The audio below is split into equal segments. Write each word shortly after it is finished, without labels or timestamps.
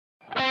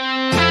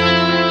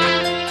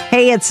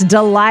Hey, it's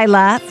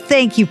Delilah.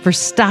 Thank you for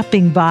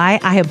stopping by.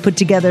 I have put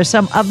together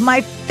some of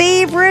my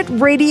favorite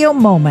radio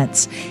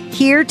moments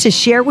here to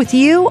share with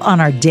you on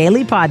our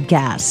daily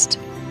podcast.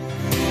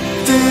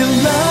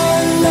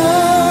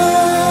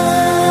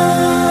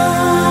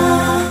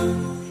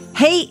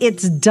 Hey,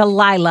 it's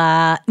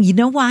Delilah. You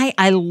know why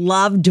I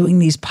love doing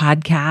these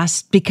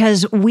podcasts?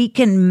 Because we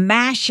can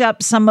mash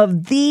up some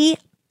of the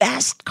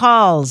best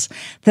calls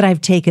that I've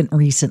taken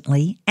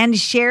recently and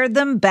share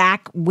them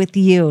back with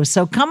you.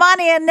 So come on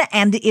in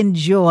and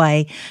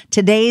enjoy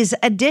today's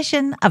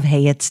edition of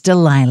Hey, it's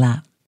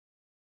Delilah.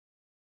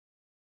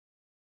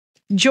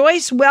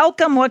 Joyce,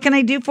 welcome. What can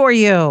I do for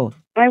you?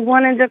 I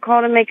wanted to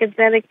call to make a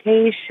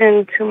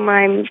dedication to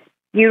my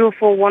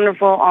beautiful,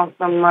 wonderful,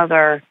 awesome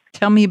mother.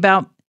 Tell me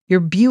about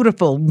your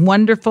beautiful,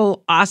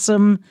 wonderful,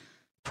 awesome,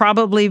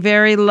 probably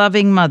very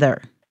loving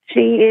mother. She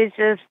is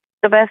just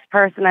the best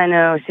person I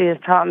know. She has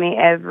taught me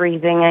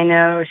everything I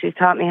know. She's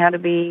taught me how to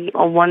be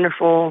a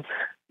wonderful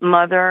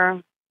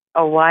mother,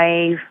 a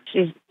wife.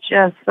 She's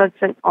just such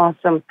an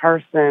awesome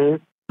person.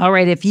 All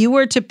right. If you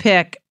were to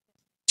pick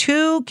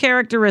two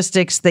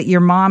characteristics that your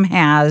mom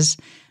has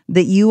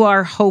that you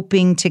are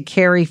hoping to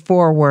carry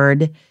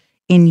forward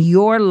in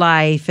your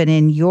life and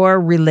in your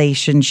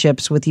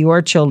relationships with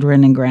your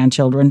children and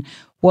grandchildren,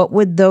 what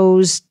would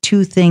those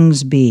two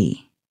things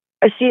be?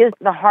 She is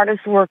the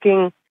hardest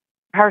working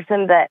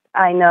person that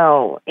I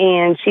know,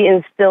 and she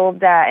instilled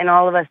that in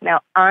all of us.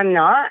 Now, I'm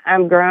not.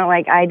 I'm grown.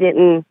 Like, I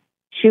didn't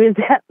choose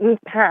that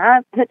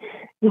path, but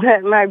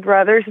my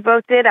brothers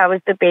both did. I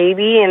was the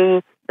baby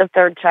and the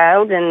third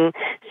child, and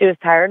she was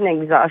tired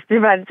and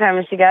exhausted by the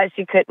time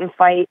she couldn't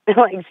fight.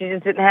 Like, she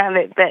just didn't have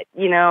it. But,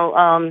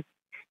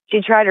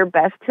 she tried her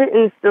best to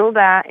instill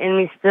that in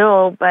me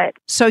still, but...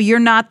 So you're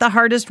not the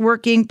hardest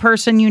working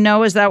person you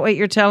know? Is that what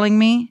you're telling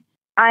me?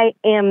 I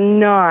am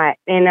not,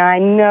 and I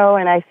know,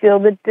 and I feel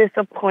the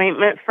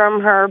disappointment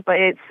from her, but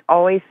it's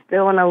always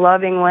still in a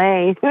loving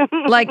way.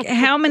 Like,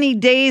 how many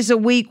days a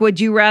week would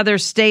you rather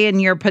stay in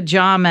your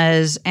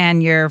pajamas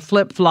and your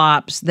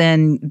flip-flops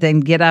than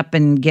get up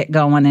and get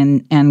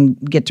going and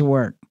get to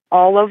work?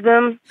 All of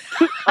them.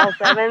 All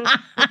 7.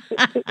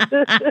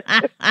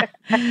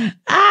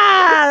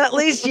 At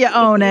least you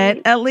own it.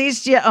 At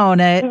least you own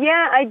it.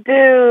 Yeah, I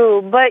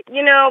do. But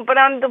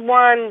I'm the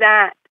one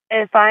that,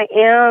 if I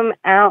am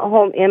out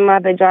home in my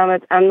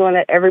pajamas, I'm the one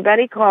that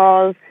everybody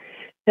calls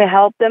to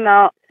help them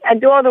out. I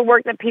do all the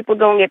work that people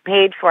don't get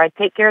paid for. I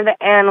take care of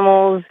the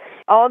animals,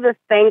 all the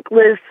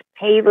thankless,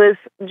 payless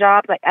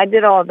jobs. Like, I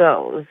did all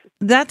those.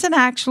 That's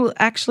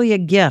actually a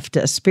gift,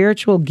 a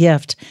spiritual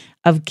gift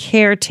of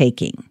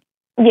caretaking.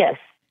 Yes,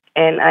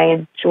 and I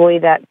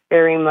enjoy that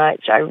very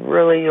much. I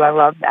really do. I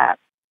love that.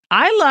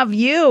 I love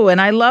you, and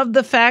I love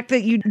the fact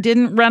that you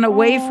didn't run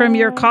away from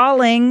your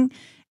calling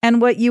and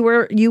what you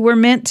were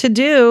meant to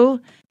do.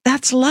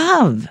 That's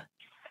love.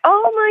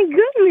 Oh, my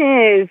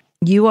goodness.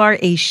 You are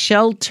a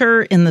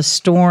shelter in the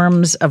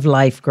storms of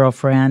life,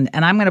 girlfriend,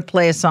 and I'm going to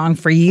play a song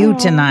for you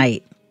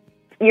tonight.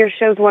 Your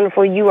show's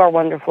wonderful. You are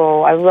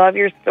wonderful. I love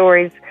your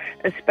stories,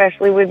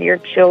 especially with your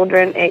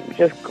children. It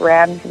just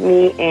grabs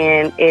me,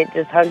 and it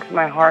just hugs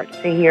my heart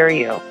to hear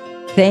you.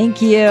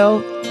 Thank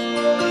you.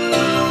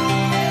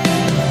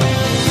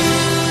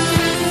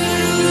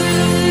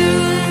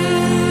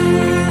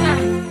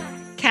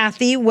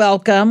 Kathy,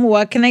 welcome.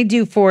 What can I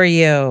do for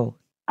you?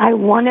 I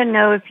want to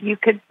know if you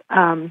could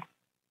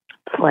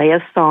play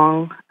a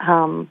song.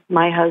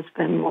 My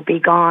husband will be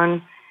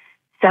gone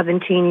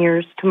 17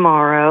 years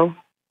tomorrow.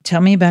 Tell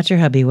me about your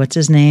hubby. What's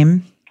his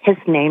name? His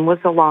name was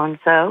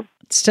Alonzo.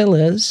 It still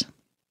is.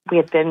 We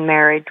had been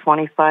married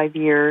 25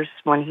 years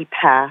when he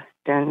passed.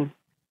 And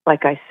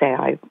like I say,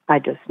 I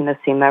just miss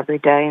him every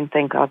day and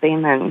think of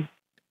him. And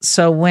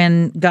so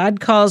when God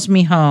calls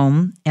me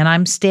home and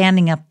I'm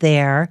standing up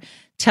there,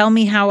 tell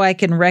me how I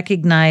can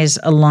recognize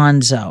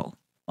Alonzo.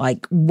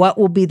 Like, what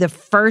will be the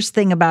first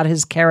thing about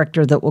his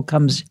character that will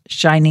come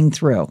shining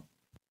through?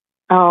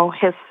 Oh,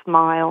 his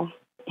smile.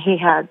 He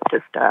had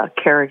just a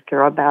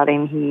character about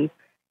him.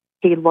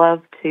 He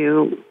loved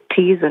to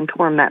tease and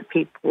torment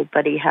people,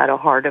 but he had a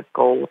heart of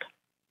gold,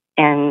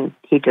 and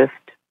he just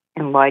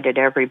enlightened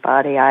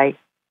everybody. I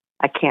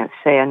can't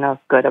say enough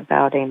good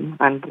about him.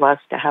 I'm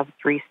blessed to have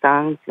 3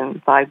 sons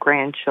and 5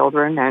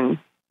 grandchildren, and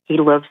he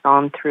lives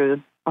on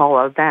through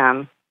all of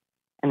them,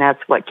 and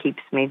that's what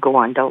keeps me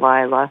going,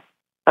 Delilah.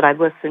 But I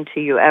listen to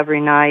you every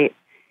night,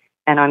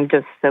 and I'm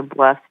just so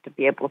blessed to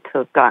be able to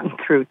have gotten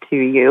through to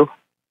you.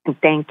 And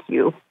thank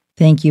you.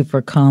 Thank you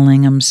for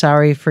calling. I'm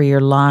sorry for your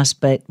loss,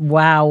 but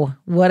wow,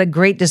 what a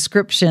great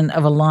description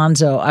of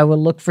Alonzo. I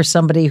will look for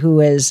somebody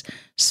who is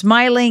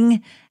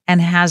smiling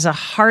and has a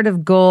heart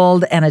of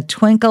gold and a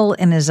twinkle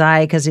in his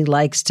eye because he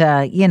likes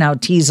to,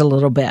 tease a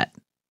little bit.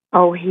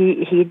 Oh,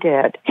 he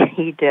did.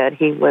 He did.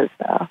 He was,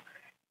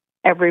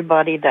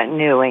 everybody that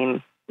knew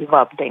him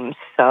loved him.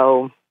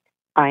 So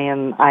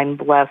I'm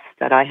blessed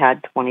that I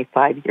had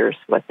 25 years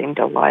with him,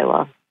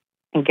 Delilah,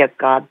 and give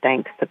God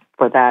thanks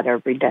for that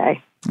every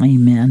day.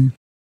 Amen.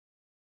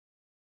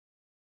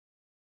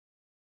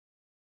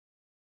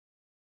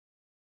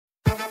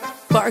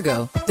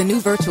 Fargo, the new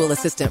virtual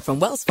assistant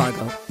from Wells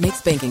Fargo,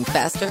 makes banking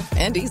faster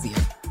and easier.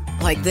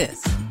 Like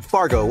this.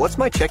 Fargo, what's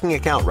my checking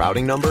account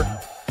routing number?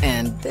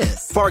 And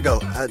this. Fargo,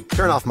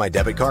 turn off my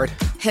debit card.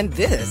 And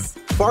this.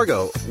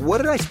 Fargo, what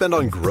did I spend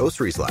on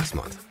groceries last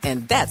month?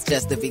 And that's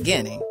just the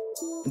beginning.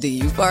 Do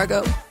you,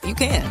 Fargo? You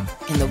can.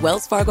 In the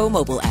Wells Fargo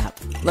mobile app.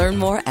 Learn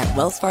more at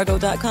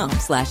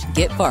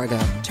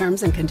wellsfargo.com/getfargo.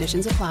 Terms and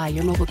conditions apply.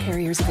 Your mobile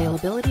carrier's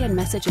availability and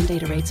message and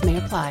data rates may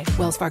apply.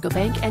 Wells Fargo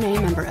Bank,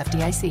 N.A., member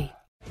FDIC.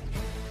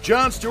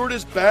 Jon Stewart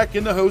is back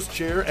in the host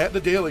chair at The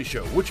Daily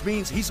Show, which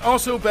means he's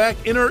also back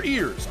in our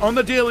ears on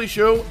The Daily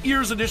Show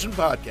Ears Edition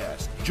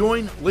podcast.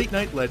 Join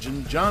late-night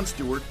legend Jon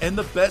Stewart and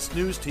the best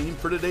news team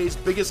for today's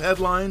biggest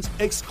headlines,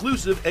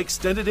 exclusive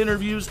extended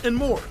interviews, and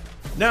more.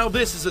 Now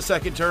this is a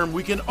second term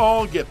we can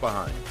all get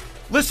behind.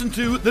 Listen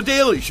to The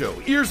Daily Show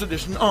Ears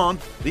Edition on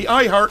the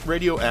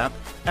iHeartRadio app,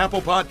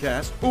 Apple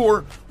Podcasts,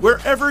 or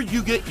wherever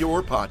you get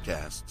your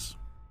podcasts.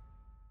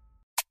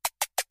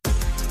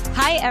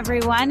 Hi,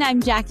 everyone.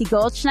 I'm Jackie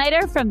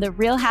Goldschneider from The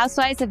Real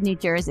Housewives of New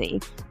Jersey.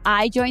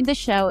 I joined the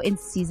show in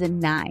season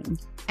 9.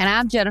 And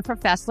I'm Jennifer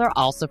Fessler,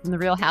 also from The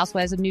Real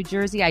Housewives of New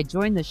Jersey. I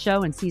joined the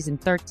show in season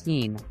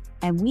 13.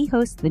 And we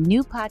host the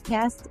new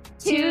podcast,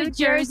 Two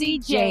Jersey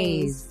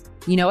Jays.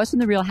 You know us from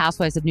The Real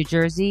Housewives of New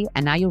Jersey,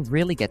 and now you'll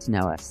really get to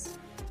know us.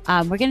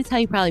 We're going to tell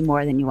you probably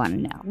more than you want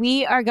to know.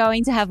 We are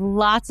going to have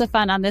lots of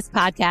fun on this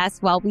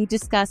podcast while we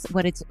discuss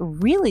what it's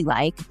really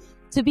like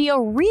to be a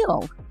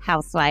real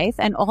housewife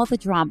and all the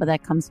drama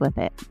that comes with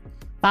it.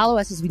 Follow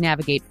us as we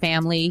navigate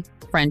family,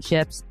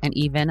 friendships, and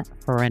even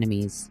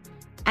frenemies.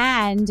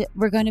 And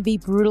we're going to be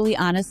brutally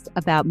honest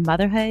about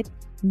motherhood,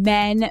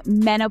 men,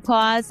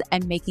 menopause,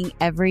 and making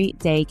every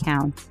day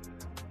count.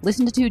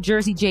 Listen to Two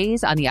Jersey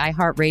Jays on the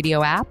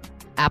iHeartRadio app,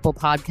 Apple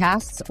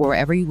Podcasts, or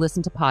wherever you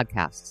listen to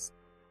podcasts.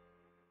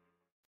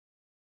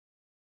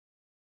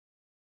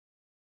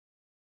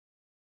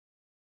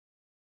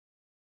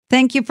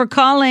 Thank you for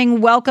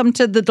calling. Welcome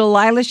to the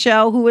Delilah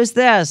Show. Who is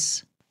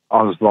this?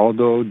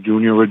 Osvaldo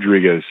Jr.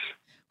 Rodriguez.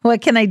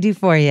 What can I do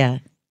for you?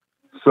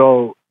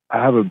 So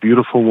I have a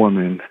beautiful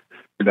woman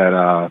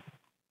that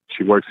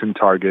she works in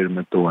Target in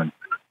Methuen.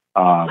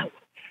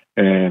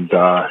 And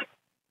it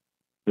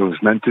was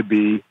meant to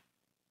be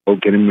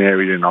getting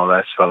married and all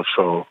that stuff.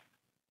 So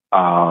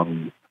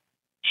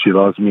she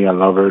loves me. I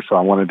love her. So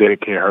I want to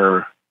dedicate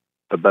her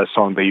the best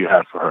song that you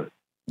have for her.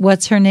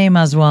 What's her name,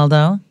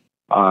 Osvaldo?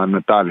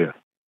 Natalia.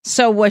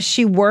 So was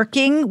she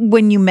working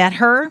when you met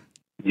her?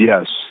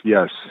 Yes.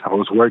 I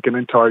was working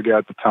in Target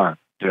at the time.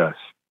 Yes.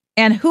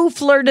 And who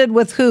flirted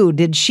with who?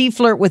 Did she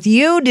flirt with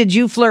you? Did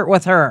you flirt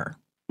with her?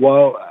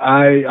 Well,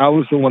 I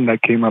was the one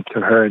that came up to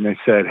her and I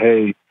said,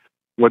 hey,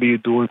 what are you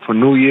doing for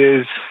New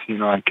Year's? You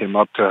know, I came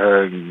up to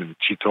her and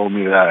she told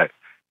me that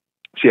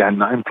she had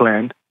 9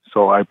 planned.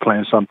 So I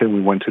planned something.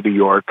 We went to New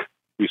York.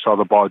 We saw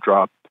the ball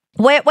drop.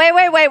 Wait.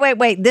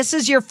 This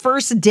is your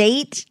first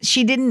date?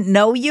 She didn't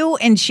know you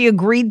and she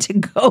agreed to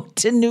go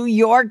to New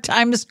York,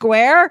 Times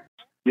Square?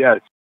 Yes.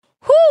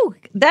 Whew,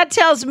 that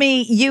tells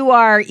me you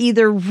are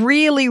either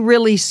really,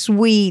 really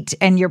sweet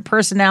and your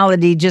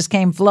personality just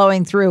came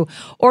flowing through,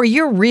 or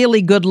you're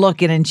really good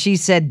looking and she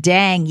said,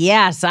 dang,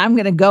 yes, I'm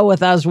going to go with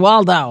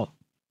Osvaldo.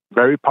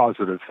 Very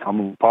positive. I'm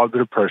a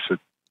positive person.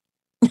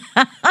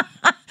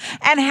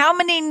 And how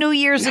many New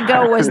Years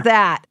ago was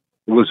that?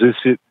 It was this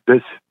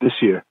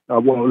year.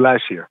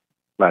 Last year.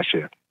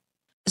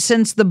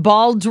 Since the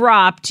ball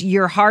dropped,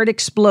 your heart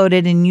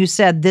exploded and you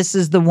said, this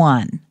is the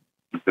one.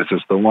 This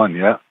is the one,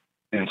 yeah.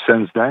 And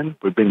since then,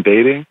 we've been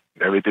dating.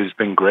 Everything's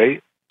been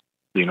great.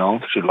 You know,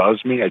 she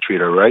loves me. I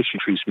treat her right. She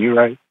treats me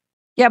right.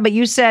 Yeah, but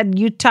you said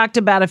you talked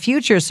about a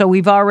future, so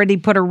we've already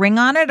put a ring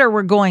on it, or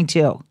we're going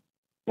to?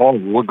 Oh,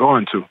 we're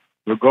going to.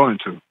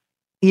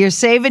 You're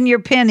saving your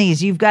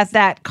pennies. You've got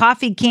that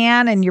coffee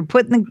can, and you're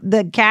putting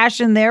the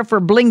cash in there for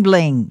bling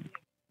bling.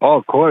 Oh,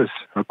 of course.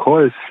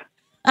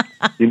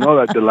 You know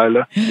that,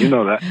 Delilah. You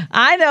know that.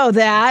 I know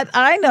that.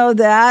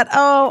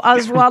 Oh,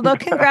 Osvaldo,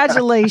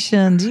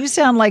 congratulations. You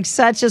sound like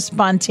such a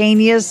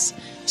spontaneous,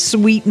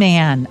 sweet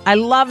man. I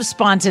love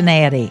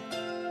spontaneity.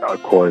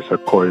 Of course.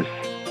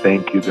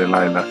 Thank you,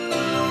 Delilah.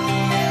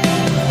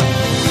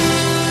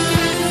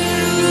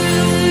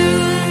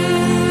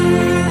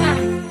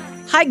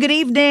 Hi, good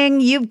evening.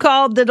 You've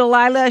called the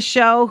Delilah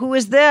Show. Who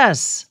is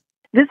this?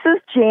 This is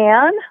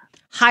Jan.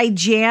 Hi,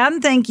 Jan.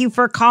 Thank you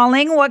for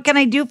calling. What can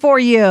I do for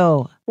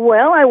you?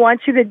 Well, I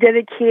want you to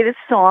dedicate a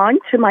song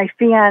to my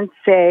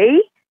fiancé.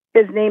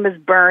 His name is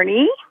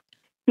Bernie.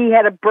 He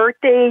had a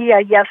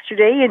birthday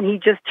yesterday, and he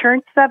just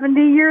turned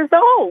 70 years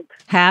old.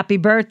 Happy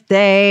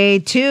birthday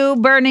to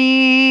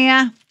Bernie.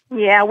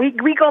 Yeah,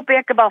 we go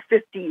back about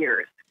 50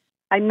 years.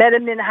 I met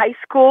him in high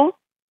school.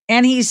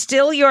 And he's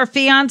still your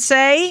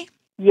fiancé?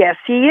 Yes,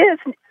 he is.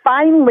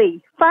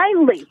 Finally.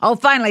 Oh,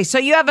 finally. So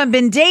you haven't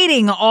been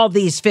dating all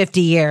these 50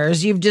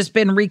 years. You've just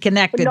been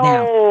reconnected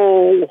now.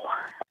 No.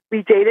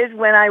 We dated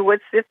when I was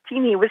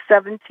 15. He was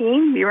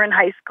 17. We were in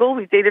high school.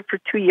 We dated for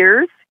 2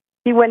 years.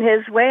 He went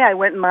his way. I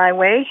went my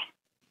way.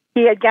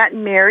 He had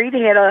gotten married.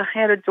 He had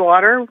a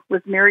daughter,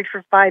 was married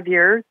for 5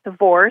 years,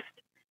 divorced.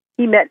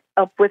 he met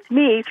up with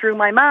me through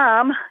my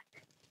mom.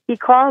 He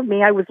called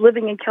me. I was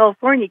living in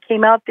California,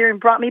 came out there and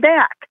brought me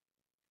back.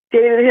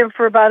 Dated him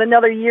for about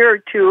another year or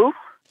two.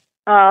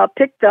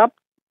 Picked up,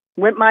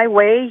 went my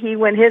way. He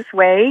went his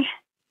way.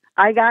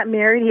 I got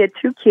married. He had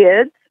 2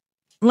 kids.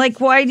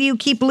 Like, why do you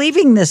keep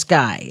leaving this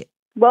guy?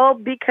 Well,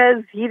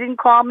 because he didn't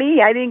call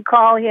me. I didn't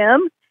call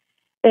him.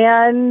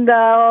 And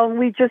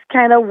we just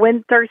kind of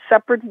went our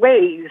separate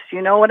ways.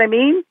 You know what I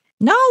mean?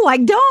 No, I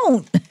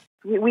don't.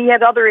 We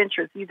had other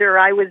interests. Either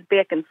I was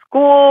back in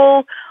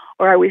school,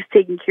 or I was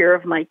taking care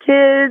of my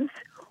kids,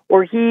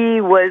 or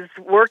he was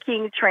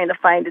working, trying to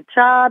find a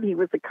job. He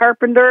was a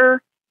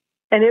carpenter.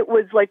 And it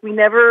was like we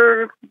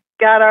never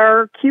got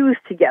our cues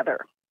together.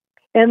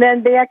 And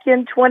then back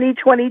in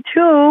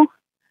 2022,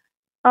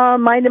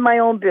 minding my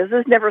own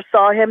business, never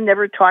saw him,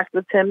 never talked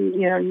with him,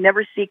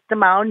 never seeked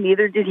him out,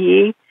 neither did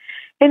he.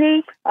 And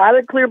he, out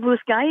of clear blue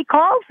sky, he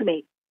calls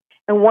me.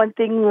 And one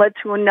thing led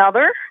to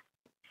another.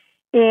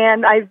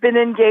 And I've been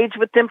engaged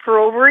with him for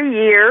over a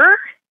year.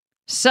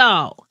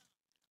 So,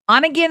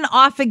 on again,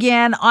 off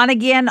again, on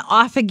again,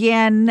 off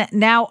again,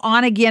 now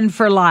on again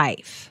for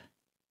life.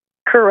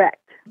 Correct.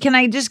 Can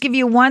I just give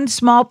you one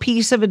small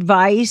piece of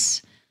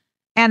advice?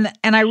 And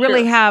I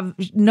really have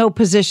no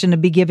position to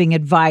be giving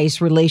advice,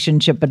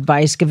 relationship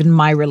advice, given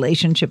my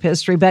relationship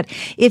history. But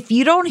if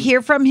you don't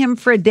hear from him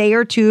for a day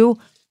or two,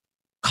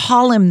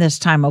 call him this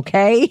time,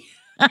 okay?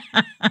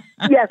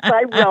 Yes,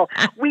 I will.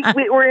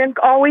 We're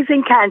always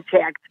in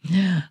contact.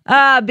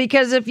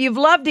 Because if you've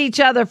loved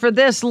each other for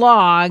this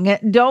long,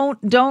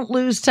 don't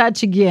lose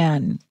touch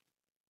again.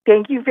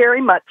 Thank you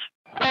very much.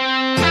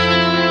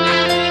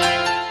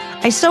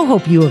 I so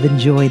hope you have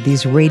enjoyed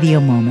these radio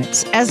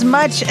moments as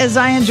much as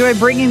I enjoy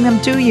bringing them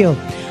to you.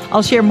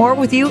 I'll share more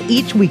with you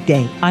each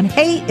weekday on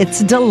Hey, It's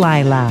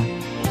Delilah.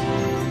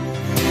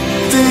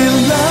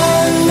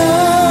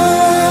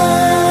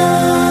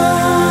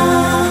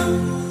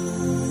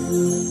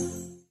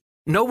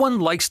 No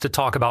one likes to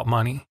talk about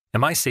money.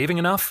 Am I saving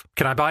enough?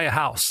 Can I buy a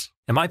house?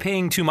 Am I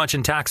paying too much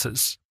in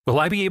taxes? Will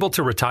I be able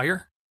to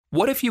retire?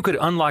 What if you could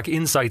unlock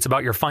insights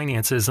about your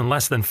finances in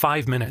less than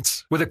 5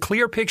 minutes with a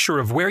clear picture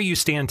of where you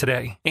stand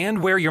today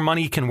and where your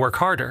money can work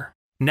harder?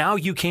 Now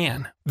you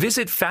can.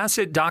 Visit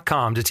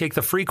Facet.com to take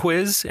the free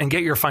quiz and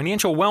get your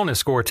financial wellness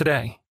score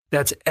today.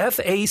 That's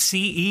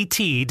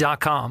FACET.com.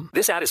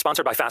 This ad is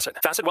sponsored by Facet.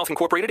 Facet Wealth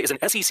Incorporated is an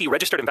SEC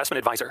registered investment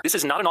advisor. This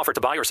is not an offer to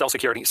buy or sell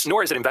securities,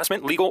 nor is it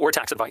investment, legal, or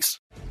tax advice.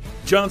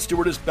 Jon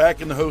Stewart is back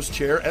in the host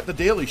chair at The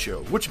Daily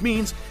Show, which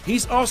means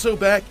he's also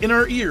back in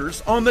our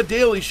ears on The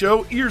Daily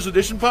Show Ears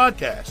Edition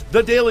podcast.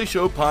 The Daily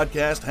Show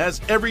podcast has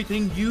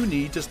everything you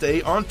need to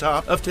stay on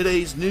top of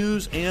today's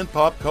news and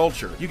pop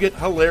culture. You get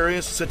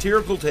hilarious,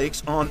 satirical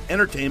takes on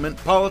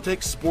entertainment,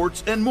 politics,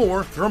 sports, and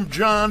more from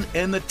Jon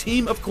and the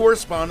team of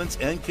correspondents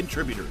and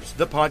contributors.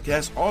 The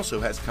podcast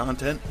also has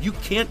content you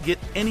can't get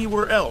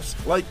anywhere else,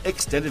 like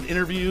extended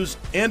interviews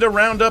and a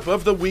roundup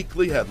of the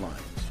weekly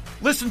headlines.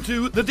 Listen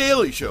to The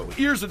Daily Show,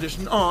 Ears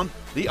Edition, on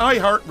the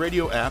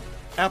iHeartRadio app,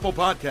 Apple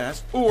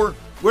Podcasts, or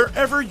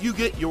wherever you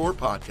get your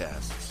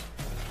podcasts.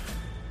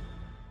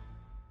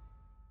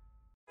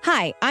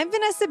 Hi, I'm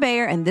Vanessa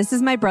Bayer, and this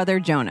is my brother,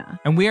 Jonah.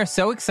 And we are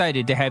so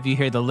excited to have you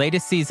hear the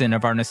latest season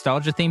of our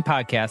nostalgia-themed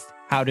podcast,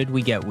 How Did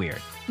We Get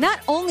Weird?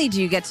 Not only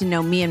do you get to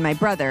know me and my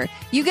brother,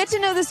 you get to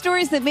know the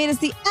stories that made us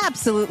the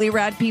absolutely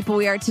rad people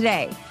we are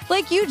today.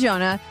 Like you,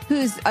 Jonah,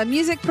 who's a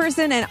music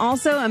person and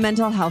also a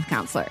mental health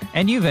counselor.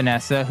 And you,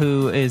 Vanessa,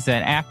 who is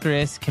an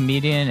actress,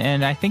 comedian,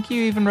 and I think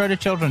you even wrote a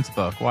children's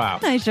book. Wow.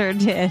 I sure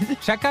did.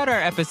 Check out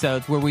our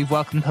episodes where we've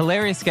welcomed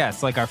hilarious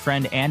guests like our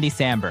friend Andy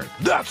Samberg.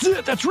 That's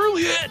it. That's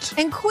really it.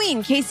 And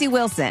Queen Casey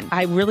Wilson.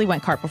 I really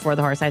went cart before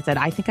the horse. I said,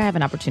 I think I have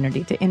an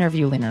opportunity to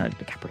interview Leonardo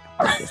DiCaprio.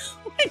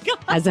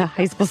 As a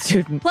high school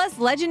student. Plus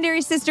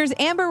legendary sisters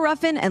Amber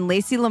Ruffin and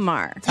Lacey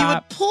Lamar. You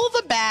would pull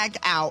the bag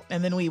out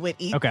and then we would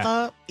eat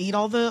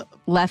all the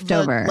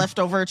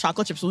leftover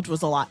chocolate chips, which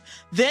was a lot.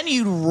 Then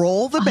you'd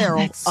roll the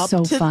barrel up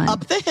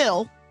the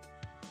hill,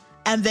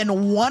 and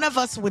then one of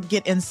us would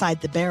get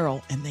inside the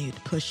barrel and they'd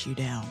push you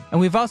down. And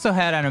we've also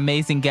had on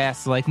amazing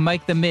guests like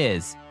Mike the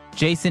Miz,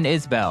 Jason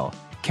Isbell,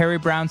 Carrie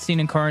Brownstein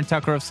and Corin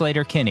Tucker of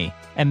Slater-Kinney,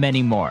 and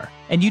many more.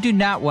 And you do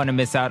not want to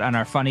miss out on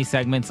our funny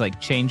segments like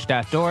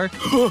Change.dork.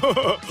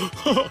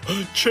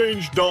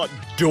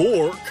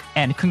 Change.dork.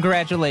 And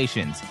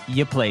congratulations,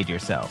 you played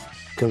yourself.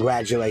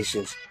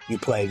 Congratulations, you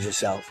played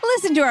yourself.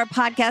 Listen to our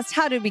podcast,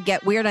 How Did We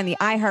Get Weird, on the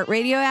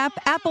iHeartRadio app,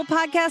 Apple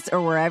Podcasts,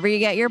 or wherever you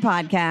get your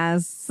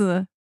podcasts.